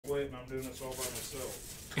doing this all by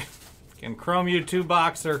myself. Can Chrome U 2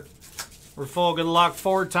 boxer. We're full. Good luck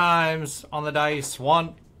 4 times on the dice.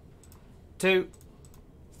 1, 2,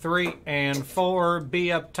 3, and 4.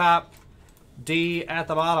 B up top. D at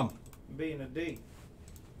the bottom. B and a D.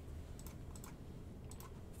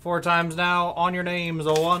 4 times now on your names.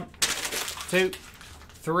 1, 2,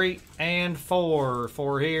 3, and 4.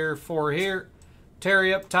 4 here, 4 here.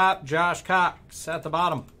 Terry up top. Josh Cox at the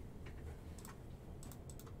bottom.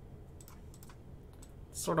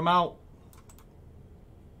 Sort them out.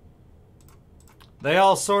 They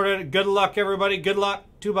all sorted. Good luck, everybody. Good luck.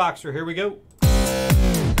 2 boxer. Here we go.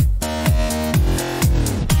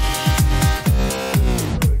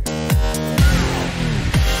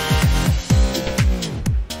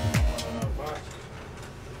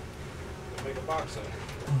 Make a box of it.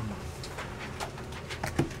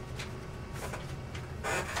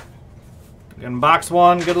 In box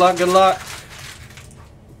 1. Good luck. Good luck.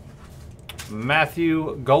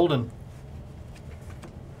 Matthew Golden.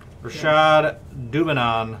 Rashad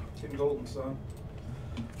Dubanon. Tim Golden, son.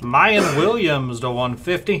 Mayan Williams to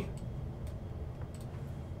 150.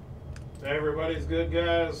 Everybody's good,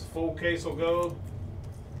 guys. Full case will go.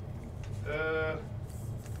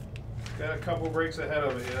 Got a couple breaks ahead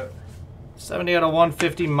of it yet. 70 out of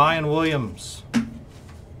 150, Mayan Williams.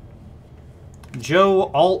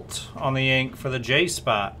 Joe Alt on the ink for the J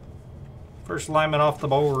spot. First lineman off the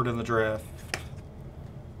board in the draft.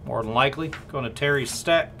 More than likely. Going to Terry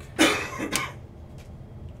Steck.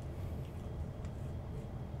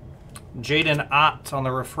 Jaden Ott on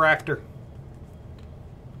the refractor.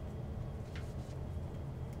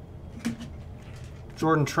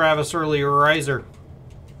 Jordan Travis early riser.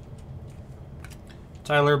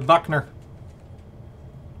 Tyler Buckner.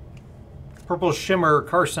 Purple Shimmer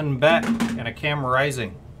Carson Beck and a Cam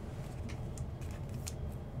Rising.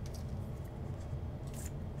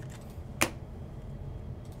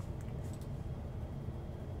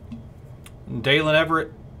 Dalen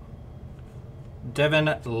Everett.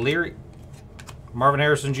 Devin Leary. Marvin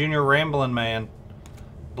Harrison Jr. Ramblin' Man.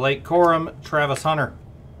 Blake Corum. Travis Hunter.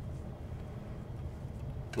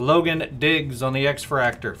 Logan Diggs on the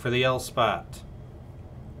X-Fractor for the L spot.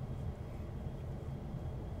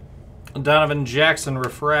 Donovan Jackson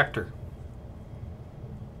refractor.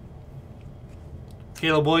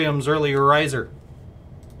 Caleb Williams early riser.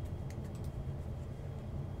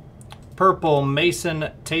 Purple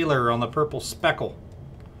Mason Taylor on the purple speckle.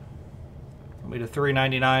 Will be to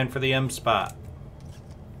 $3.99 for the M spot.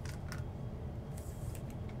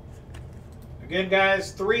 Again,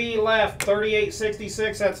 guys, 3 left.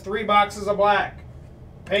 38.66. That's 3 boxes of black.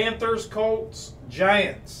 Panthers, Colts,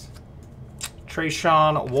 Giants.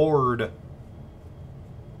 Trayshawn Ward.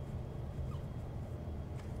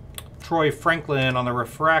 Troy Franklin on the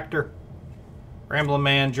refractor. Ramblin'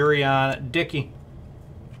 Man, Jurion Dickey.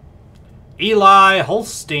 Eli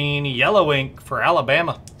Holstein, yellow ink for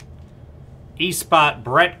Alabama. E-spot,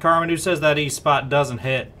 Brett Carmen, who says that E-spot doesn't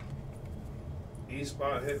hit.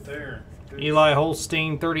 E-spot hit there. Good. Eli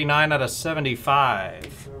Holstein, 39 out of 75.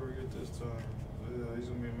 He's over good this time. He's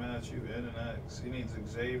going to be mad at you, Ed and X. He needs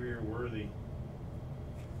Xavier Worthy.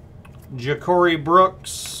 Ja'Cory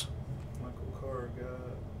Brooks. Michael Carr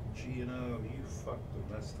got G&O. You fucked him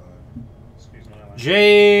this time. Excuse my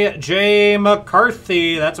language. J.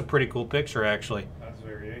 McCarthy. That's a pretty cool picture, actually. That's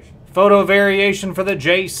variation. Photo variation for the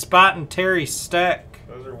J spot and Terry Steck.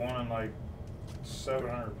 Those are 1 in like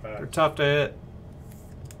 700 packs. They're tough to hit.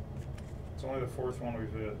 It's only the 4th one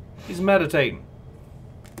we've hit. He's meditating.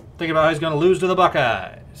 Thinking about how he's going to lose to the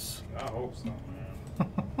Buckeyes. I hope so, man.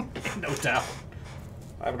 No doubt.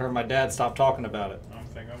 I haven't heard my dad stop talking about it. I don't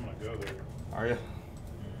think I'm going to go there. Are you?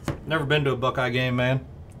 Never been to a Buckeye game, man.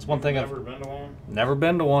 It's one thing I've never been to one? Never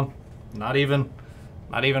been to one. Not even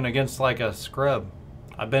against like a scrub.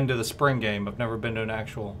 I've been to the spring game. I've never been to an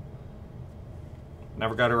actual.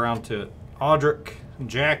 Never got around to it. Audric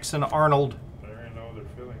Jackson Arnold. There ain't no other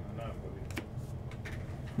feeling than that, buddy.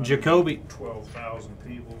 Jacoby. 12,000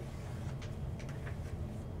 people.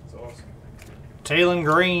 It's awesome. Taylon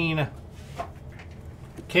Green.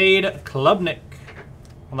 Cade Klubnik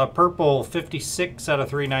on the purple, 56 out of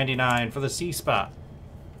 399 for the C spot.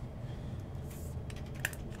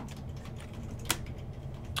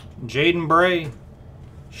 Jaden Bray.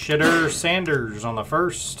 Shadur Sanders on the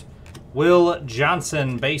first. Will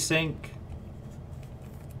Johnson, base ink.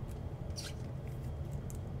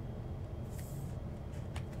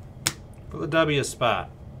 For the W spot.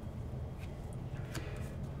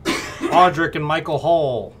 Audric and Michael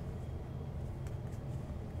Hall.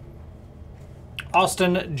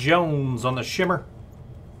 Austin Jones on the shimmer.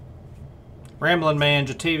 Ramblin' Man,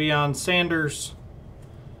 Jatavion Sanders.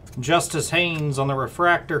 Justice Haynes on the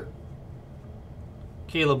refractor.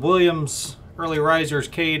 Caleb Williams. Early risers,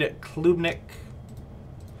 Cade Klubnik.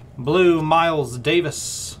 Blue, Miles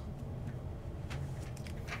Davis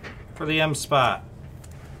for the M spot.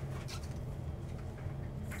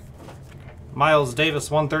 Miles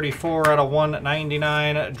Davis, 134 out of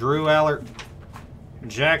 199. Drew Allert.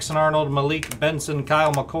 Jackson Arnold, Malik Benson,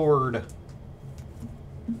 Kyle McCord.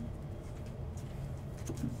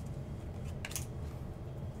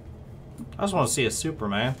 I just want to see a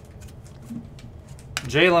Superman.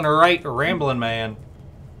 Jalen Wright, Ramblin' Man.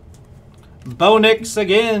 Bo Nix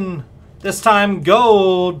again. This time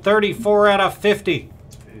gold, 34 out of 50.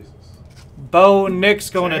 Jesus. Bo Nix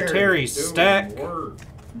going to Terry Stack. Work.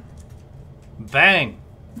 Bang.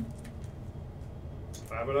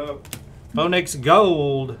 Fab it up. Bo Nix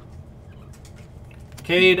gold.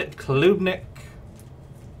 Cade Klubnik.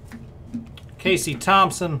 Casey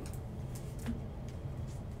Thompson.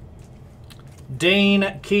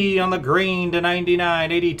 Dane Key on the green to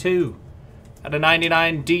 99, 82. At a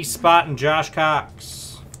 99, D Spot and Josh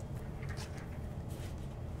Cox.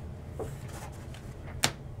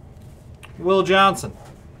 Will Johnson.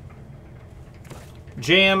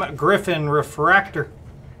 Jam Griffin refractor.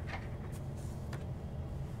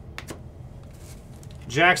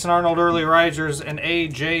 Jackson Arnold early risers and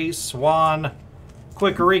AJ Swan.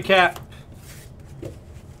 Quick recap.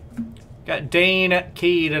 Got Dane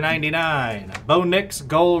Key to 99. Bo Nix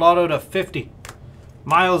gold auto to 50.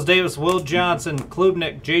 Miles Davis, Will Johnson,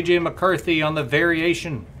 Klubnik, JJ McCarthy on the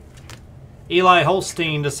variation. Eli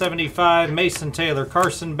Holstein to 75. Mason Taylor,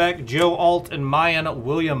 Carson Beck, Joe Alt, and Mayan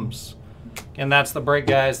Williams. And that's the break,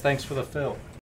 guys. Thanks for the fill.